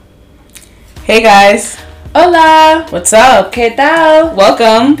Hey guys, Hola, what's up? ¿qué tal?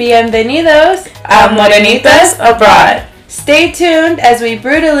 Welcome Bienvenidos a Morenitas Abroad. Stay tuned as we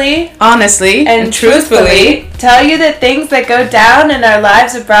brutally Honestly and truthfully tell you the things that go down in our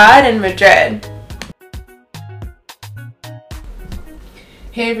lives abroad in Madrid.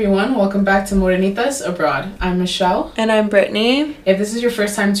 Hey everyone, welcome back to Morenitas Abroad. I'm Michelle. And I'm Brittany. If this is your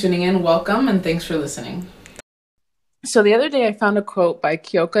first time tuning in, welcome and thanks for listening. So the other day I found a quote by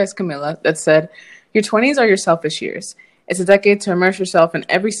Kyoka Escamilla that said, "Your 20s are your selfish years. It's a decade to immerse yourself in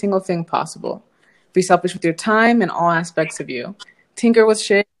every single thing possible. Be selfish with your time and all aspects of you. Tinker with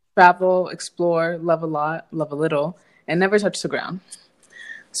shit, travel, explore, love a lot, love a little, and never touch the ground."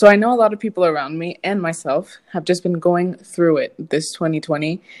 So I know a lot of people around me and myself have just been going through it this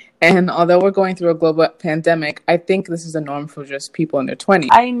 2020. And although we're going through a global pandemic, I think this is a norm for just people in their 20s.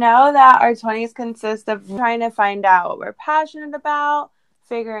 I know that our 20s consist of trying to find out what we're passionate about,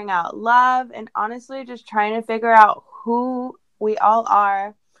 figuring out love, and honestly just trying to figure out who we all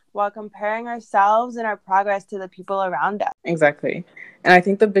are while comparing ourselves and our progress to the people around us. Exactly. And I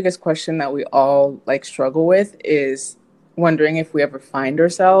think the biggest question that we all struggle with is wondering if we ever find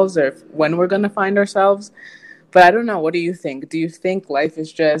ourselves or when we're going to find ourselves. But I don't know. What do you think? Do you think life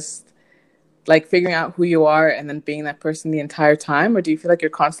is just figuring out who you are and then being that person the entire time? Or do you feel like you're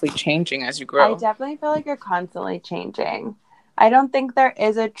constantly changing as you grow? I definitely feel like you're constantly changing. I don't think there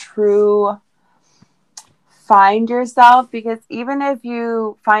is a true find yourself, because even if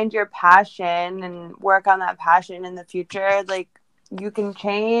you find your passion and work on that passion in the future, you can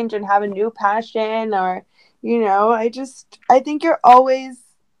change and have a new passion, or I think you're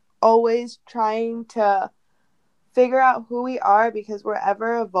always trying to figure out who we are, because we're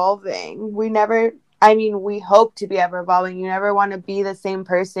ever evolving. We hope to be ever evolving. You never want to be the same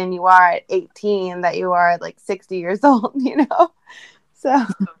person you are at 18 that you are at 60 years old, So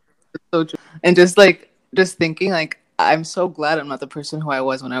true. And just thinking, I'm so glad I'm not the person who I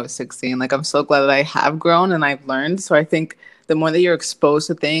was when I was 16. I'm so glad that I have grown and I've learned. So I think the more that you're exposed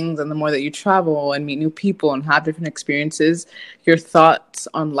to things and the more that you travel and meet new people and have different experiences, your thoughts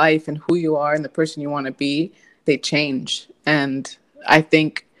on life and who you are and the person you want to be, they change. And I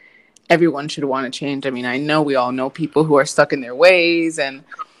think everyone should want to change. I mean, I know we all know people who are stuck in their ways and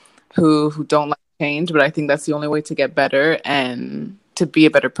who don't like change, but I think that's the only way to get better and to be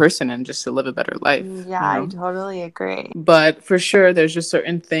a better person and just to live a better life. Yeah, I totally agree. But for sure, there's just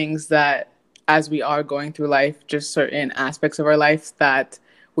certain things that as we are going through life, just certain aspects of our life that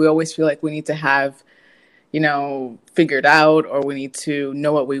we always feel like we need to have, figured out, or we need to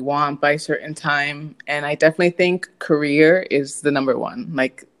know what we want by a certain time. And I definitely think career is the number one.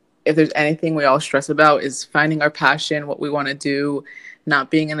 If there's anything we all stress about is finding our passion, what we want to do, not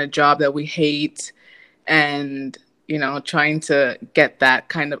being in a job that we hate, and, trying to get that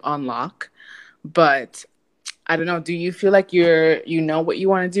kind of unlock. But I don't know, do you feel like you know what you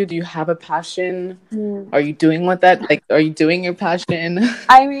want to do? Do you have a passion? Are you doing what that, are you doing your passion?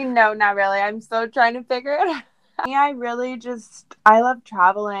 I mean, no, not really. I'm still trying to figure it out. I love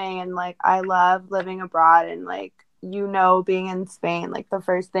traveling, and I love living abroad, and being in Spain, the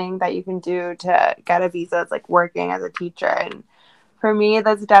first thing that you can do to get a visa is working as a teacher. And for me,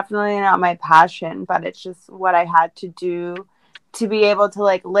 that's definitely not my passion, but it's just what I had to do to be able to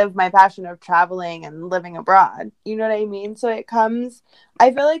live my passion of traveling and living abroad. You know what I mean? So I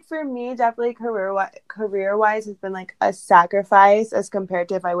feel like for me, definitely career-wise has been a sacrifice as compared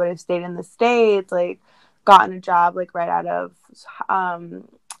to if I would have stayed in the States, gotten a job right out of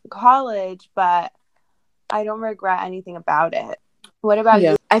college, but I don't regret anything about it. What about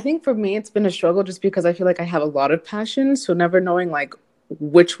you? I think for me, it's been a struggle just because I feel like I have a lot of passions. So never knowing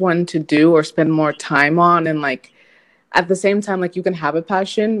which one to do or spend more time on. And at the same time, you can have a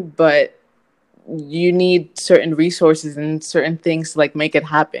passion, but you need certain resources and certain things to make it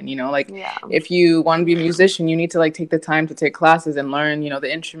happen. If you want to be a musician, you need to take the time to take classes and learn,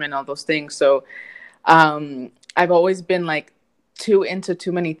 the instrument, all those things. So I've always been too into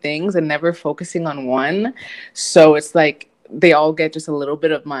too many things and never focusing on one. So it's they all get just a little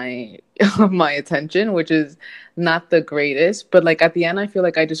bit of my attention, which is not the greatest. But at the end, I feel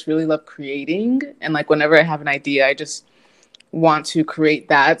I just really love creating, and whenever I have an idea, I just want to create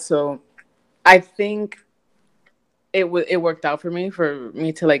that. So I think it worked out for me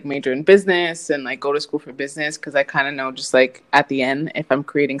to major in business and go to school for business, because I kind of know just at the end, if I'm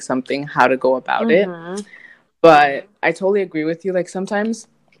creating something, how to go about it. But I totally agree with you. Sometimes,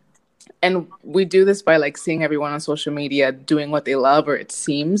 and we do this by seeing everyone on social media doing what they love, or it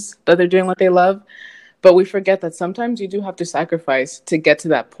seems that they're doing what they love, but we forget that sometimes you do have to sacrifice to get to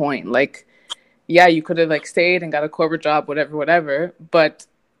that point. You could have stayed and got a corporate job, whatever, but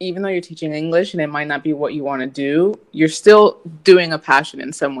even though you're teaching English and it might not be what you want to do, you're still doing a passion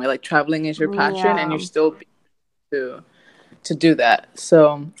in some way. Like traveling is your passion, and Yeah. you're still to do that.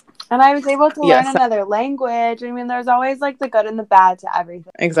 So And I was able to learn yes, another language. I mean, there's always like the good and the bad to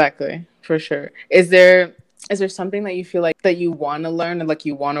everything. exactly, for sure. Is there something that you feel like that you want to learn, or like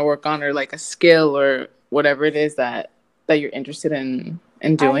you want to work on, or like a skill or whatever it is that you're interested in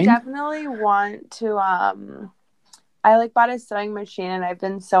I doing? definitely want to I like bought a sewing machine and I've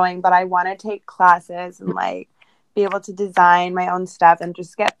been sewing, but I want to take classes and like be able to design my own stuff and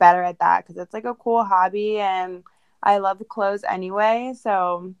just get better at that because it's like a cool hobby and I love clothes anyway.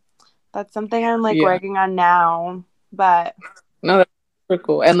 So that's something I'm like Yeah. working on now. But No, that's super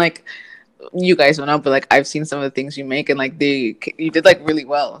cool. And like you guys don't know, but like I've seen some of the things you make, and like you did like really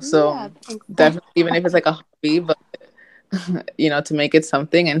well. So yeah, thanks. definitely, even if it's like a hobby, but to make it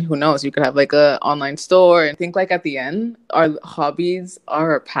something, and who knows, you could have like a online store. And I think like at the end, our hobbies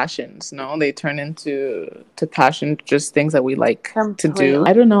are our passions. No, they turn into passion, just things that we like to do. Completely.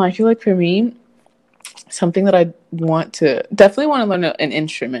 I don't know. I feel like for me, something that I definitely want to learn an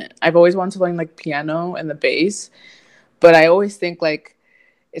instrument. I've always wanted to learn like piano and the bass, but I always think like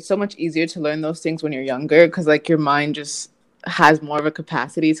it's so much easier to learn those things when you're younger because like your mind just has more of a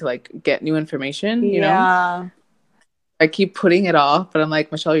capacity to like get new information. Yeah. I keep putting it off, but I'm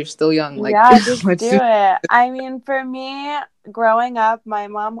like, Michelle, you're still young, like Yeah, just let's do do. it. I mean, for me, growing up, my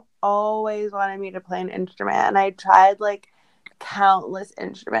mom always wanted me to play an instrument, and I tried like countless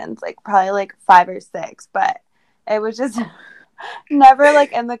instruments, like probably like 5 or 6, but it was just never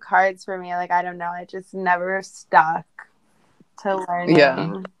like in the cards for me. Like, I don't know, I just never stuck to Yeah,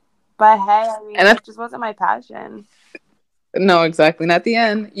 learning. But hey, I mean, and it just wasn't my passion. no, exactly. And at the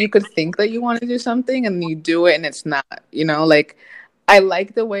end, you could think that you want to do something, and you do it, and it's not. Like I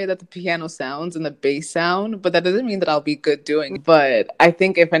like the way that the piano sounds and the bass sound, but that doesn't mean that I'll be good doing it. But I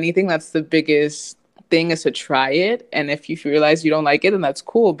think if anything, that's the biggest thing, is to try it. And if you realize you don't like it, then that's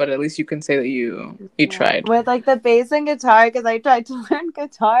cool. But at least you can say that you Yeah. tried. With like the bass and guitar, because I tried to learn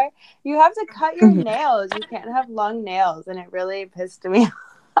guitar, you have to cut your nails. You can't have long nails, and it really pissed me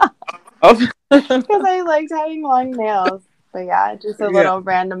off Oh. because I liked having long nails. But yeah, just a Yeah. little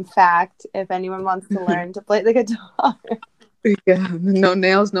random fact if anyone wants to learn to play the guitar. Yeah, no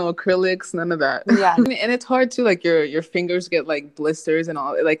nails, no acrylics, none of that. Yeah. And it's hard too. Like your fingers get like blisters and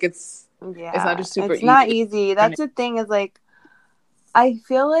all. Like it's not Yeah. just super It's not easy. easy. That's the thing is like I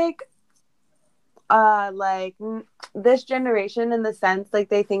feel like this generation in the sense like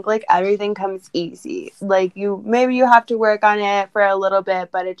they think like everything comes easy, like maybe you have to work on it for a little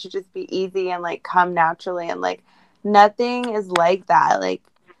bit but it should just be easy and like come naturally, and like nothing is like that, like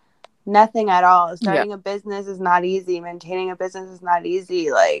nothing at all. Yeah, Starting a business is not easy, maintaining a business is not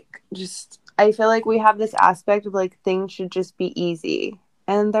easy, like just I feel like we have this aspect of like things should just be easy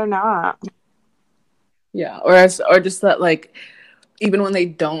and they're not. yeah. Or just that like even when they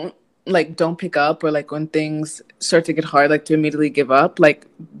don't pick up, or like when things start to get hard, like to immediately give up. Like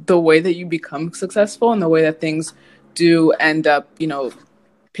the way that you become successful and the way that things do end up,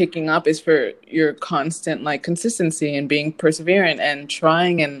 picking up is for your constant like consistency and being perseverant and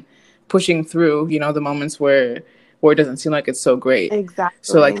trying and pushing through, the moments where it doesn't seem like it's so great.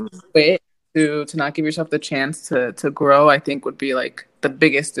 So like Exactly. quit, to not give yourself the chance to grow, I think would be like the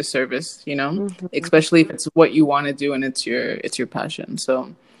biggest disservice, Mm-hmm. especially if it's what you want to do and it's your passion.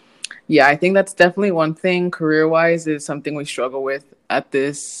 So yeah, I think that's definitely one thing career wise is something we struggle with at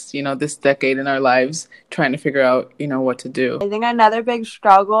this decade in our lives, trying to figure out, what to do. I think another big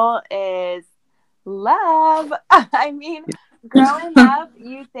struggle is love. I mean, growing up,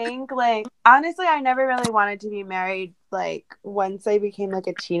 you think like honestly, I never really wanted to be married like once I became like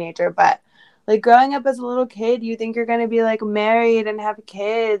a teenager, but like growing up as a little kid, you think you're going to be like married and have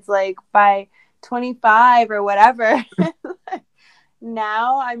kids like by 25 or whatever.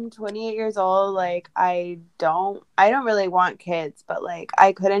 Now I'm 28 years old, like I don't really want kids, but like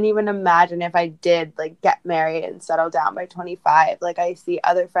I couldn't even imagine if I did like get married and settle down by 25 like I see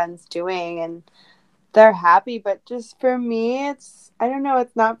other friends doing, and they're happy, but just for me it's I don't know,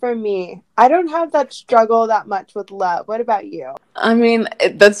 it's not for me. I don't have that struggle that much with love. What about you? I mean,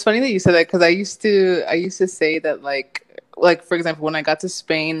 that's funny that you said that, because I used to say that like for example, when I got to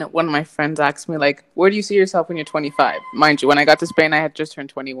Spain, one of my friends asked me like, "Where do you see yourself when you're 25?" Mind you, when I got to Spain, I had just turned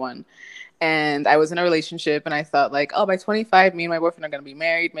 21, and I was in a relationship, and I thought like, "Oh, by 25, me and my boyfriend are gonna be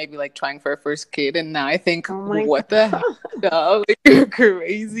married, maybe like trying for our first kid." And now I think, Oh my what the god. heck? No, like, you're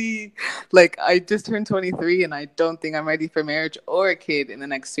crazy. Like I just turned 23, and I don't think I'm ready for marriage or a kid in the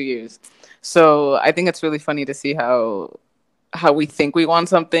next 2 years. So I think it's really funny to see how we think we want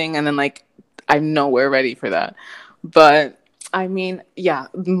something, and then like I'm nowhere ready for that. But I mean, yeah,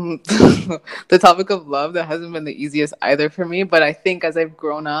 the topic of love, that hasn't been the easiest either for me. But I think as I've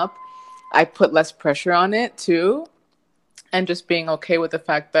grown up, I put less pressure on it too. And just being okay with the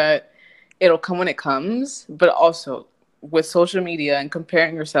fact that it'll come when it comes. But also with social media and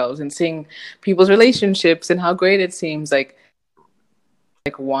comparing yourselves and seeing people's relationships and how great it seems, like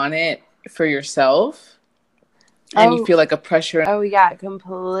want it for yourself, and you Oh, feel like a pressure. oh yeah,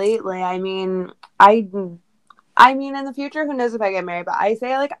 completely. I mean, in the future, who knows if I get married, but I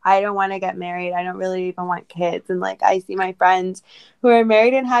say, like, I don't want to get married. I don't really even want kids. And, like, I see my friends who are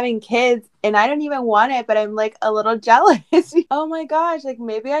married and having kids, and I don't even want it, but I'm, like, a little jealous. Oh my gosh, like,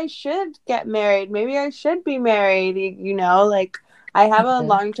 maybe I should get married. Maybe I should be married, like, I have a Mhm.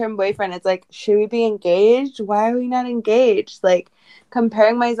 long-term boyfriend. It's like, should we be engaged? Why are we not engaged? Like,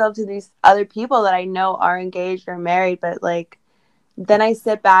 comparing myself to these other people that I know are engaged or married, but, like, then I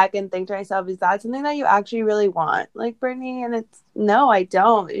sit back and think to myself, is that something that you actually really want, like, Brittany? And it's no, I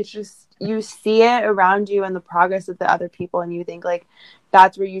don't. It's just you see it around you and the progress of the other people, and you think, like,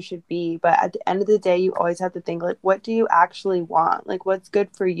 that's where you should be. But at the end of the day, you always have to think, like, what do you actually want? Like, what's good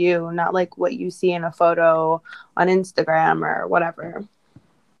for you, not like what you see in a photo on Instagram or whatever.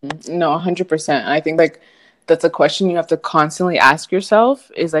 No, 100%. I think like that's a question you have to constantly ask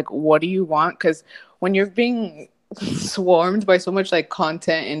yourself is like, what do you want? Because when you're being swarmed by so much like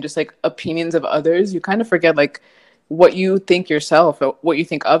content and just like opinions of others, you kind of forget like what you think yourself, or what you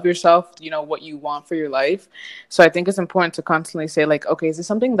think of yourself, what you want for your life. So I think it's important to constantly say like, okay, is this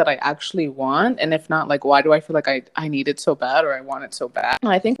something that I actually want? And if not, like, why do I feel like I need it so bad or I want it so bad?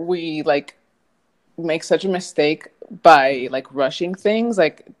 I think we like make such a mistake by like rushing things,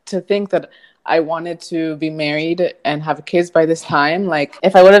 like to think that I wanted to be married and have kids by this time. Like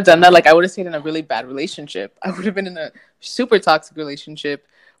if I would have done that, like I would have stayed in a really bad relationship. I would have been in a super toxic relationship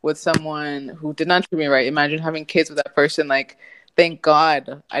with someone who did not treat me right. Imagine having kids with that person. Like thank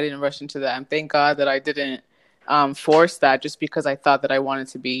God I didn't rush into that, and thank God that I didn't force that just because I thought that I wanted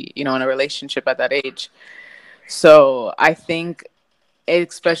to be in a relationship at that age. So I think,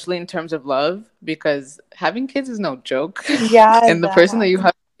 especially in terms of love, because having kids is no joke. Yeah, And the person that that. you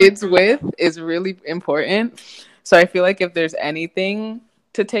have kids with is really important. So I feel like if there's anything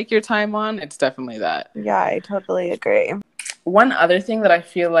to take your time on, it's definitely that. Yeah, I totally agree. One other thing that I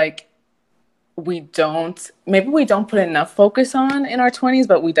feel like we don't put enough focus on in our 20s,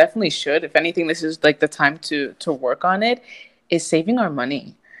 but we definitely should. If anything, this is like the time to work on it, is saving our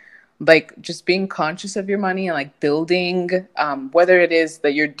money, like just being conscious of your money and like building, whether it is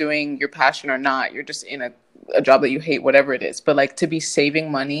that you're doing your passion or not, you're just in a job that you hate, whatever it is, but like to be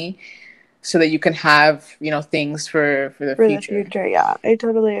saving money so that you can have things for the For the future. future, yeah, I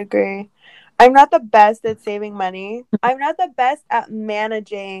totally agree. I'm not the best at saving money. I'm not the best at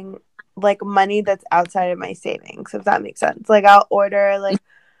managing like money that's outside of my savings, if that makes sense. Like I'll order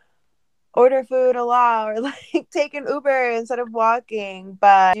food a lot or like take an Uber instead of walking.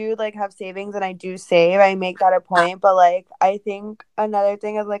 But I do like have savings and I do save. I make that a point. But like I think another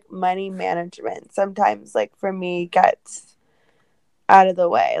thing is like money management. Sometimes like for me gets out of the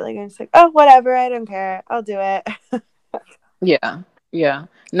way. Like I'm just like, oh whatever, I don't care. I'll do it. Yeah, yeah.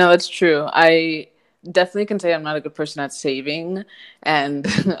 No, that's true. I definitely can say I'm not a good person at saving, and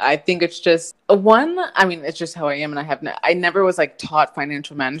I think it's just one. I mean, it's just how I am, and I never was like taught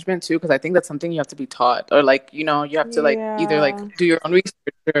financial management too, because I think that's something you have to be taught, or like you have to like either like Yeah. do your own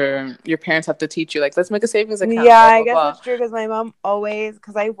research, or your parents have to teach you like let's make a savings account, Yeah, blah I blah guess blah. that's true because my mom always,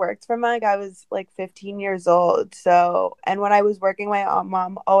 because I worked from like I was like 15 years old. So, and when I was working, my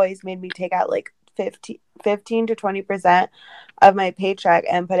mom always made me take out like 15 to 20% of my paycheck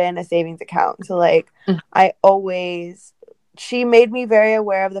and put it in a savings account. So, like, I always, she made me very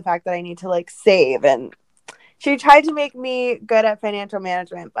aware of the fact that I need to like save. And she tried to make me good at financial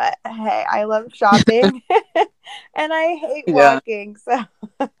management, but hey, I love shopping and I hate Yeah. walking. So,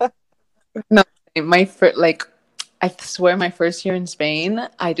 No, my first, like, I swear my first year in Spain,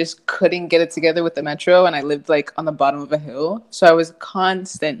 I just couldn't get it together with the metro, and I lived like on the bottom of a hill. So I was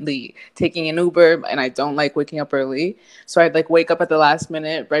constantly taking an Uber, and I don't like waking up early. So I'd like wake up at the last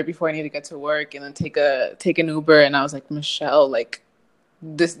minute right before I need to get to work, and then take an Uber. And I was like, Michelle, like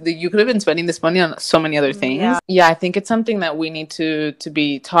you could have been spending this money on so many other yeah. things. Yeah, I think it's something that we need to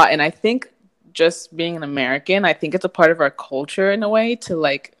be taught, and I think just being an American, I think it's a part of our culture in a way to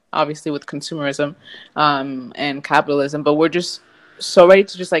like obviously with consumerism and capitalism, but we're just so ready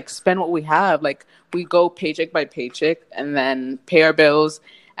to just like spend what we have. Like we go paycheck by paycheck and then pay our bills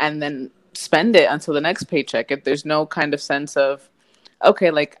and then spend it until the next paycheck. If there's no kind of sense of okay,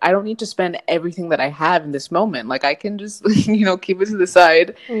 like I don't need to spend everything that I have in this moment. Like I can just keep it to the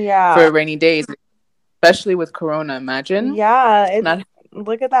side Yeah. for rainy days. especially with Corona. Imagine Yeah, it's not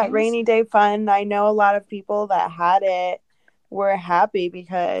look at that having rainy day fund. I know a lot of people that had it were happy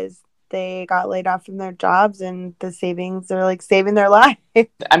because they got laid off from their jobs and the savings are like saving their life.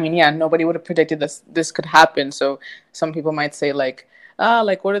 I mean, yeah, nobody would have predicted this could happen. So some people might say like,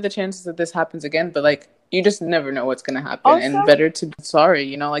 like what are the chances that this happens again? But like you just never know what's gonna happen. And Also, better to be sorry,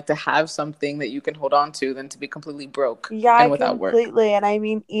 you know, like to have something that you can hold on to than to be completely broke yeah, and without work. completely. And I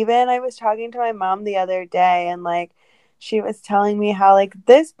mean, even I was talking to my mom the other day and like she was telling me how like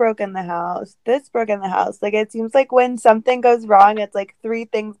this broke in the house, this broke in the house. Like it seems like when something goes wrong, it's like three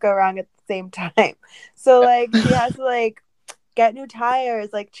things go wrong at the same time. So like she has to like get new tires,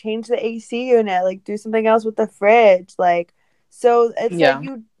 like change the AC unit, like do something else with the fridge, like so it's like Yeah.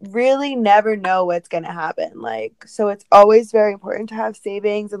 you really never know what's going to happen. Like so it's always very important to have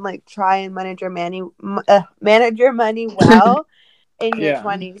savings and like try and manage your money well in your Yeah.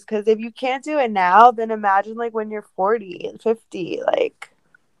 20s because if you can't do it now, then imagine like when you're 40 and 50, like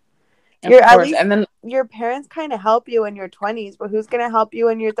Of you're at course. least And then your parents kind of help you in your 20s, but who's going to help you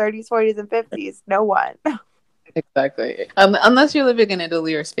in your 30s, 40s and 50s? No one. exactly. Unless you're living in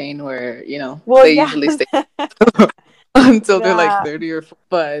Italy or Spain where, you know, Well, they yeah. usually stay until they're like That 30 or 40.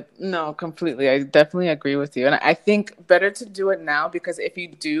 But no, completely. I definitely agree with you. And I think better to do it now because if you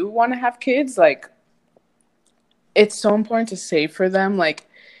do want to have kids, like it's so important to save for them. Like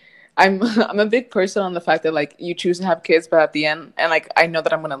I'm I'm a big person on the fact that like you choose to have kids, but at the end, and like I know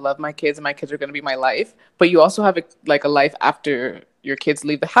that I'm gonna love my kids and my kids are gonna be my life. But you also have like a life after your kids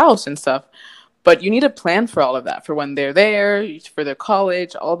leave the house and stuff. But you need a plan for all of that, for when they're there, for their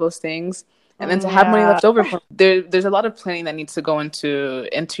college, all those things, and then to have money yeah. left over. There's a lot of planning that needs to go into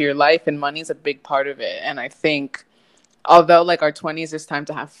your life, and money is a big part of it. And I think although like our 20s is time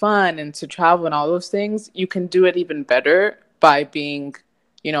to have fun and to travel and all those things, you can do it even better by being,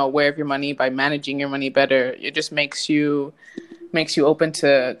 you know, aware of your money, by managing your money better. It just makes you open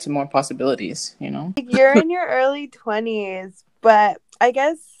to more possibilities, you know. Like you're in your early 20s, but I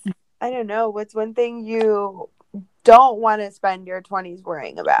guess I don't know what's one thing you don't want to spend your 20s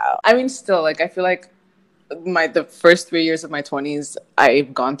worrying about. I mean, still, like I feel like the first 3 years of my 20s,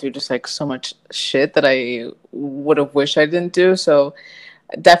 I've gone through just like so much shit that I would have wished I didn't do. So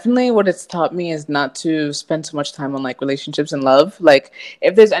definitely what it's taught me is not to spend so much time on like relationships and love. Like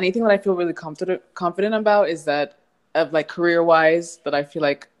if there's anything that I feel really confident about is that of like career wise that I feel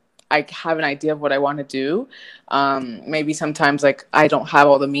like I have an idea of what I want to do. Maybe sometimes like I don't have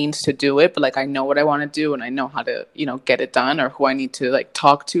all the means to do it, but like I know what I want to do and I know how to, you know, get it done or who I need to like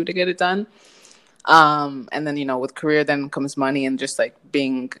talk to get it done. And then, you know, with career then comes money and just like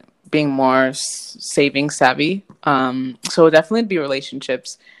being more saving savvy. So definitely be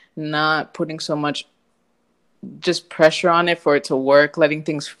relationships, not putting so much just pressure on it for it to work, letting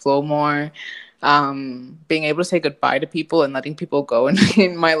things flow more. Being able to say goodbye to people and letting people go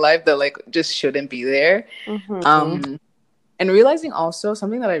in my life that like just shouldn't be there. Mm-hmm. um and realizing also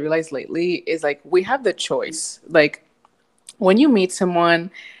something that I realized lately is like we have the choice. Like when you meet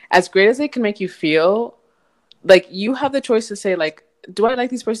someone, as great as they can make you feel, like you have the choice to say like, do I like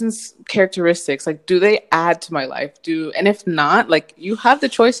these person's characteristics? Like, do they add to my life? And if not, like you have the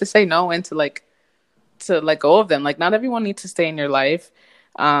choice to say no and to let go of them. Like not everyone needs to stay in your life.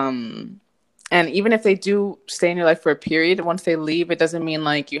 Um and even if they do stay in your life for a period, once they leave, it doesn't mean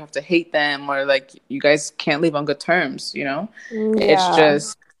like you have to hate them or like you guys can't leave on good terms, you know? It's Yeah.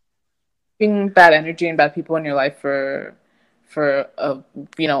 just being bad energy and bad people in your life for a,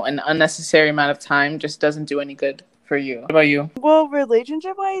 you know, an unnecessary amount of time just doesn't do any good for you. What about you? Well,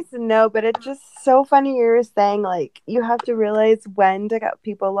 relationship wise, no, but it's just so funny you were saying like you have to realize when to cut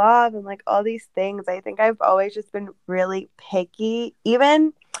people off and like all these things. I think I've always just been really picky.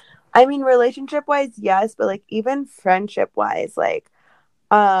 Even I mean relationship wise, yes, but like even friendship wise, like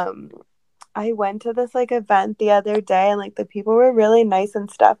um I went to this like event the other day and like the people were really nice and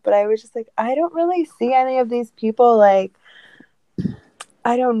stuff, but I was just like, I don't really see any of these people like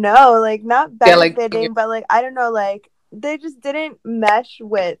I don't know, like not Yeah, like benefiting, but like I don't know, like they just didn't mesh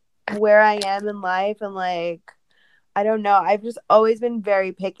with where I am in life and like I don't know. I've just always been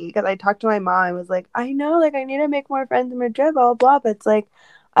very picky because I talked to my mom. I was like, I know, like I need to make more friends in Madrid, blah blah. But it's like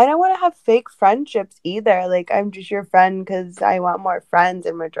I don't want to have fake friendships either. Like I'm just your friend because I want more friends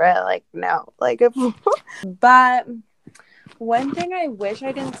in Madrid. Like no, like if. But one thing I wish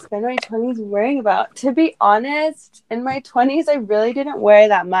I didn't spend my 20s worrying about, to be honest, in my 20s, I really didn't worry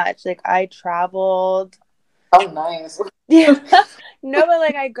that much. Like, I traveled. oh nice. Yeah. No, but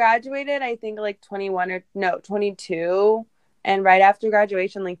like, I graduated, I think like 21 or no, 22. And right after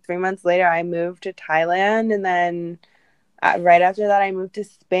graduation, like 3 months later, I moved to Thailand. And then right after that, I moved to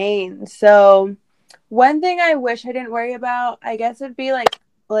Spain. So One thing I wish I didn't worry about, I guess, would be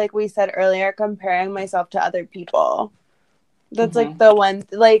like we said earlier, comparing myself to other people. That's like the one,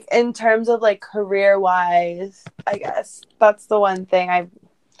 like in terms of like career wise, I guess that's the one thing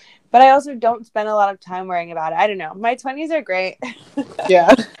but I also don't spend a lot of time worrying about it. I don't know. My 20s are great.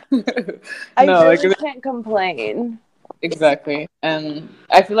 Yeah. I No, like really can't complain. exactly. And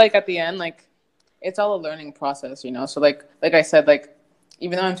I feel like at the end, like it's all a learning process, you know. So like I said, like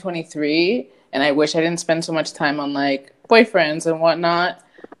even though I'm 23 and I wish I didn't spend so much time on like boyfriends and whatnot,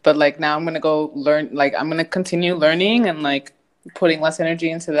 but like now I'm gonna go learn. Like I'm gonna continue learning and like putting less energy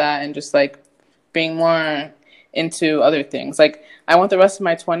into that and just like being more into other things. Like I want the rest of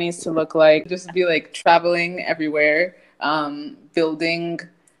my 20s to look like just be like traveling everywhere, building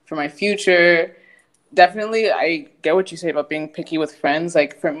for my future. Definitely, I get what you say about being picky with friends.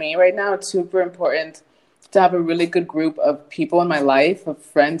 Like for me right now, it's super important to have a really good group of people in my life, of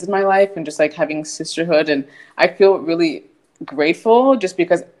friends in my life, and just like having sisterhood. And I feel really grateful just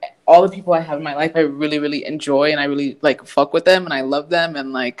because all the people I have in my life, I really, really enjoy and I really like fuck with them and I love them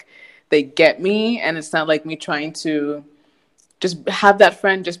and like they get me. And it's not like me trying to just have that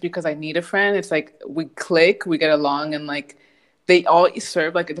friend just because I need a friend. It's like we click, we get along, and like they all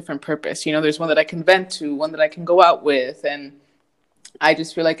serve like a different purpose. You know, there's one that I can vent to, one that I can go out with, and I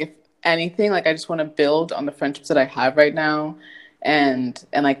just feel like if anything, like I just want to build on the friendships that I have right now, and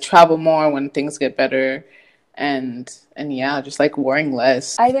like travel more when things get better, and yeah, just like worrying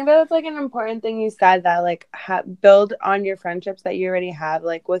less. I think that's like an important thing you said, that like build on your friendships that you already have,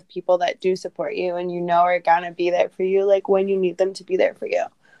 like with people that do support you and you know are gonna be there for you, like when you need them to be there for you.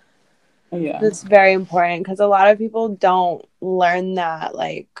 Yeah. That's very important because a lot of people don't learn that,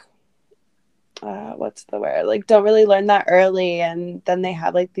 like what's the word, like don't really learn that early, and then they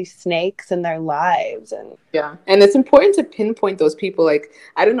have like these snakes in their lives. And Yeah. And it's important to pinpoint those people. Like,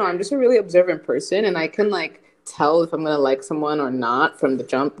 I don't know, I'm just a really observant person and I can like tell if I'm gonna like someone or not from the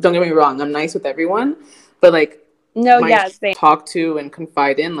jump. Don't get me wrong, I'm nice with everyone, but like no, my yeah, same. talk to and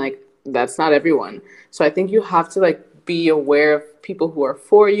confide in, like that's not everyone. So I think you have to like be aware of people who are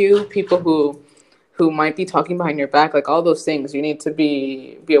for you, people who might be talking behind your back, like all those things. You need to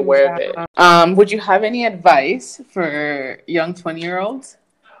be aware of Yeah. it. Would you have any advice for young 20-year-olds?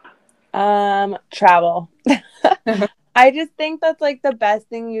 Travel. I just think that's like the best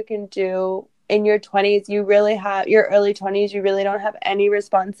thing you can do in your 20s. You really have your early 20s, you really don't have any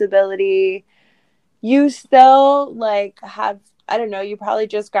responsibility. You still like have, I don't know, you probably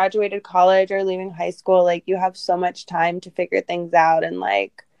just graduated college or leaving high school. Like you have so much time to figure things out. And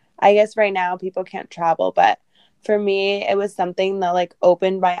like, I guess right now people can't travel, but for me, it was something that like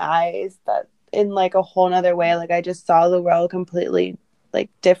opened my eyes, that in like a whole nother way. Like I just saw the world completely like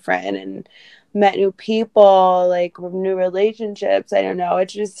different and met new people, like new relationships. I don't know.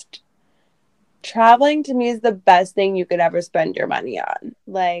 It's just traveling to me is the best thing you could ever spend your money on.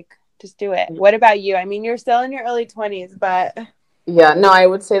 Like, just do it. What about you? I mean, you're still in your early 20s, but Yeah, no, I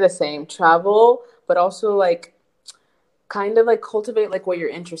would say the same. Travel, but also like kind of like cultivate like what you're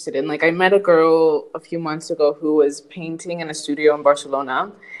interested in. Like I met a girl a few months ago who was painting in a studio in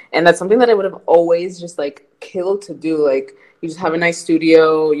Barcelona, and that's something that I would have always just like killed to do. Like you just have a nice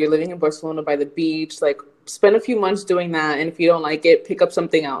studio, you're living in Barcelona by the beach, like spend a few months doing that, and if you don't like it, pick up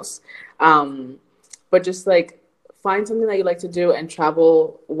something else. Um, but just like find something that you like to do and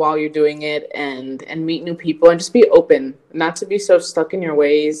travel while you're doing it and meet new people and just be open, not to be so stuck in your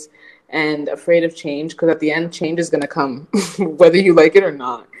ways and afraid of change, because at the end change is going to come whether you like it or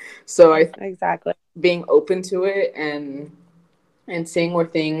not. So I exactly. being open to it and seeing where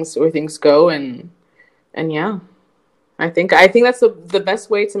things go, and yeah, I think that's the best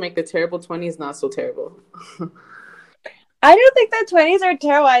way to make the terrible 20s not so terrible. I don't think the 20s are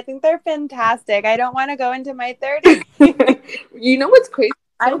terrible. I think they're fantastic. I don't want to go into my 30s. You know what's crazy?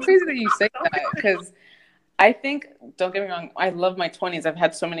 I So crazy that you say that, because I think, don't get me wrong, I love my 20s. I've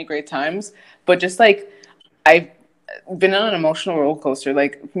had so many great times, but just like I've been on an emotional roller coaster.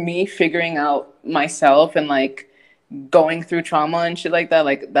 Like me figuring out myself and like going through trauma and shit like that,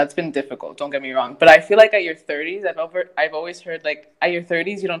 like that's been difficult. Don't get me wrong, but I feel like at your 30s, I've always heard like at your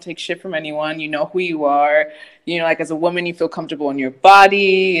 30s you don't take shit from anyone. You know who you are. You know, like as a woman, you feel comfortable in your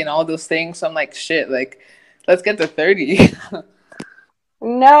body and all those things. So I'm like, shit, like let's get to 30.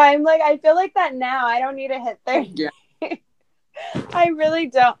 no, I'm like, I feel like that now. I don't need to hit 30. Yeah. I really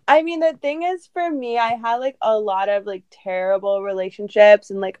don't. I mean, the thing is, for me, I had like a lot of like terrible relationships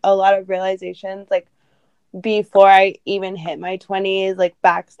and like a lot of realizations like before I even hit my 20s, like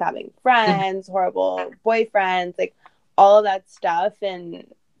backstabbing friends, horrible boyfriends, like all of that stuff. And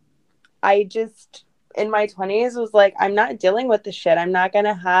I just, in my 20s was like, I'm not dealing with the shit. I'm not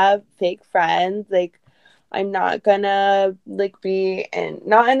gonna have fake friends. Like, I'm not gonna like be in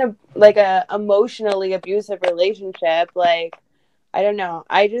not in a like a emotionally abusive relationship. Like, I don't know.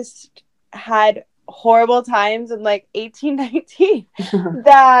 I just had horrible times in like 18, 19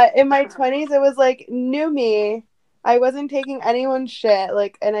 that in my 20s it was like new me. I wasn't taking anyone's shit,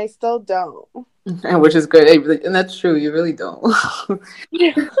 like, and I still don't. And which is good. And that's true. You really don't.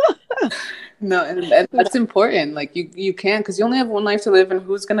 No, and that's important. Like you can, because you only have one life to live, and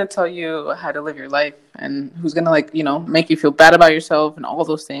who's gonna tell you how to live your life, and who's gonna like make you feel bad about yourself and all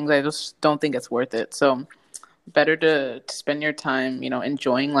those things. I just don't think it's worth it. So better to spend your time,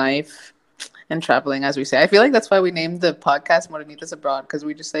 enjoying life and traveling, as we say. I feel like that's why we named the podcast Morenitas Abroad, because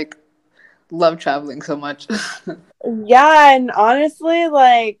we just like love traveling so much. Yeah, and honestly,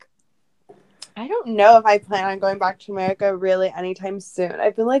 like, I don't know if I plan on going back to America really anytime soon.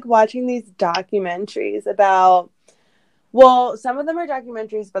 I've been like watching these documentaries about, well, some of them are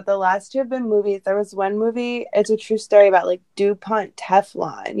documentaries, but the last two have been movies. There was one movie, it's a true story about like DuPont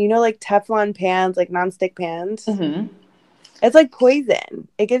Teflon. You know, like Teflon pans, like nonstick pans. Mm-hmm. It's like poison.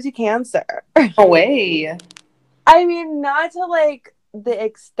 It gives you cancer. No way. I mean, not to like the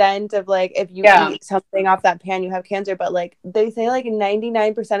extent of like if you eat something off that pan, you have cancer, but like they say like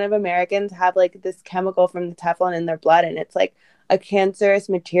 99% of Americans have like this chemical from the Teflon in their blood, and it's like a cancerous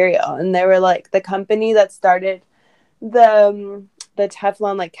material. And they were like the company that started the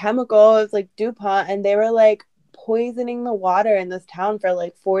Teflon like chemical is like DuPont, and they were like poisoning the water in this town for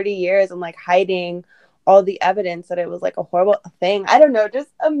like 40 years and like hiding all the evidence that it was like a horrible thing. I don't know, just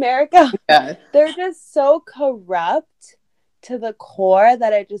America. Yeah. They're just so corrupt to the core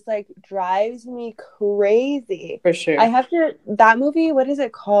that it just like drives me crazy. For sure. I have to, that movie, what is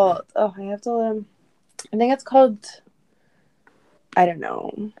it called? Oh, I have to, I think it's called, I don't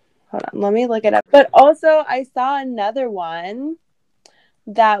know. Hold on, let me look it up. But also, I saw another one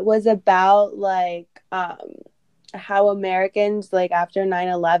that was about like how Americans, like after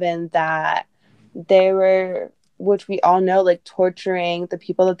 9/11, that they were, which we all know, like torturing the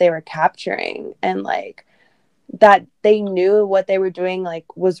people that they were capturing, and like that they knew what they were doing like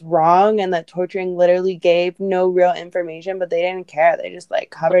was wrong, and that torturing literally gave no real information, but they didn't care. They just like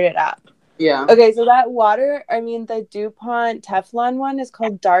covered it up. Yeah. Okay, so that water, I mean, the DuPont Teflon one is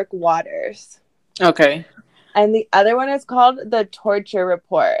called Dark Waters. Okay. And the other one is called The Torture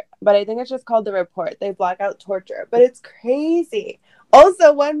Report. But I think it's just called The Report. They block out torture. But it's crazy.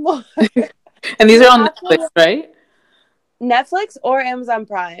 Also, one more. And these are on Netflix, right? Netflix or Amazon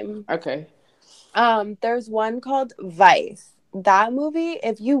Prime. Okay. There's one called Vice. That movie,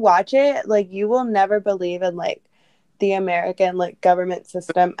 if you watch it, like, you will never believe in, like, the American, like, government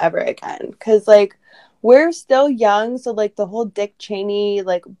system ever again. Because, like, we're still young, so like the whole Dick Cheney,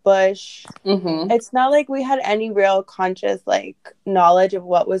 like Bush, it's not like we had any real conscious like knowledge of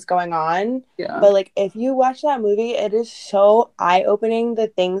what was going on. Yeah. But like if you watch that movie, it is so eye-opening, the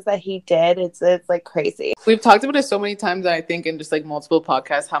things that he did. It's like crazy. We've talked about it so many times, I think, in just like multiple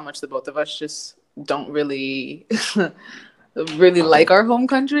podcasts, how much the both of us just don't really really like our home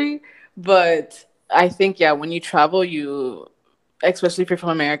country. But I think, yeah, when you travel, especially if you're from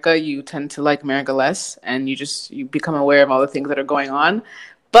America, you tend to like America less, and you become aware of all the things that are going on.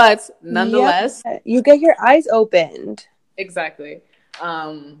 But nonetheless, you get your eyes opened. Exactly.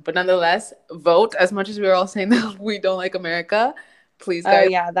 But nonetheless, vote. As much as we're all saying that we don't like America, please, guys. Oh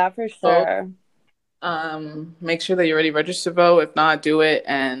yeah, that for sure. Make sure that you're already registered to vote. If not, do it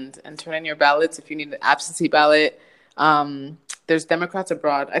and turn in your ballots if you need an absentee ballot. There's Democrats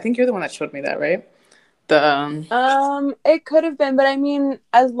Abroad. I think you're the one that showed me that, right? It could have been, but I mean,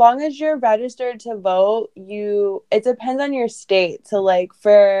 as long as you're registered to vote, it depends on your state. So like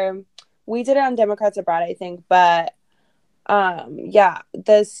we did it on Democrats Abroad, I think, but yeah,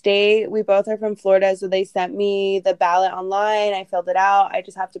 the state, we both are from Florida, so they sent me the ballot online. I filled it out. I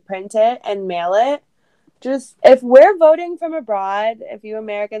just have to print it and mail it. Just if we're voting from abroad, if you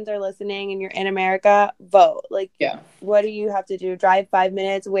Americans are listening and you're in America, vote. Like, yeah, what do you have to do? Drive 5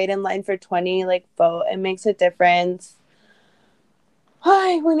 minutes, wait in line for 20, like vote. It makes a difference.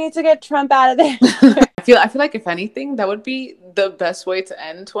 We need to get Trump out of there. I feel like if anything, that would be the best way to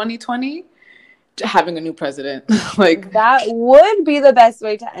end 2020. Having a new president. Like that would be the best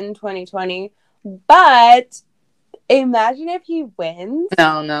way to end 2020. But imagine if he wins.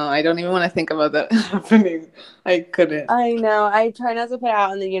 No, I don't even want to think about that happening. I couldn't. I know. I try not to put it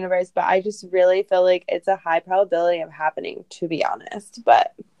out in the universe, but I just really feel like it's a high probability of happening, to be honest.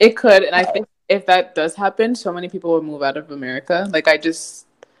 But it could, and I think if that does happen, so many people will move out of America. Like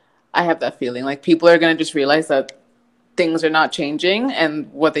I have that feeling. Like people are gonna just realize that things are not changing,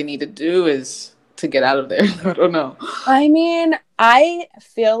 and what they need to do is to get out of there. I don't know. I mean, I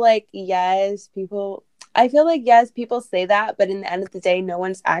feel like yes, people say that, but in the end of the day, no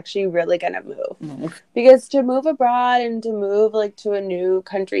one's actually really gonna move. Because to move abroad and to move like to a new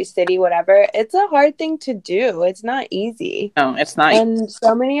country, city, whatever, it's a hard thing to do. It's not easy. No, it's not. And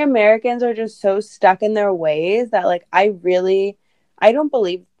so many Americans are just so stuck in their ways that like I don't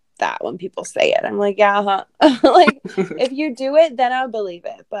believe that when people say it. I'm like, yeah, like if you do it, then I'll believe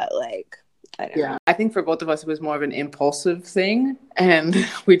it. But like, I don't know. I think for both of us, it was more of an impulsive thing, and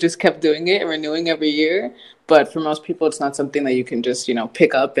we just kept doing it and renewing every year. But for most people, it's not something that you can just,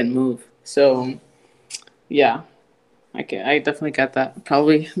 pick up and move. So, yeah, I definitely get that.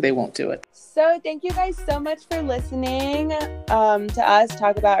 Probably they won't do it. So thank you guys so much for listening to us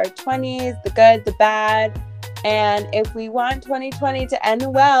talk about our 20s, the good, the bad. And if we want 2020 to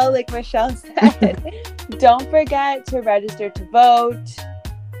end well, like Michelle said, don't forget to register to vote.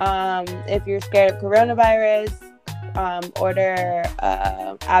 If you're scared of coronavirus, order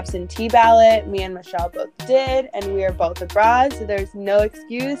absentee ballot. Me and Michelle both did, and we are both abroad, so there's no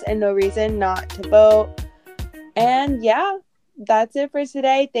excuse and no reason not to vote. And yeah, that's it for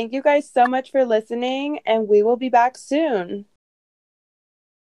today. Thank you guys so much for listening, and we will be back soon.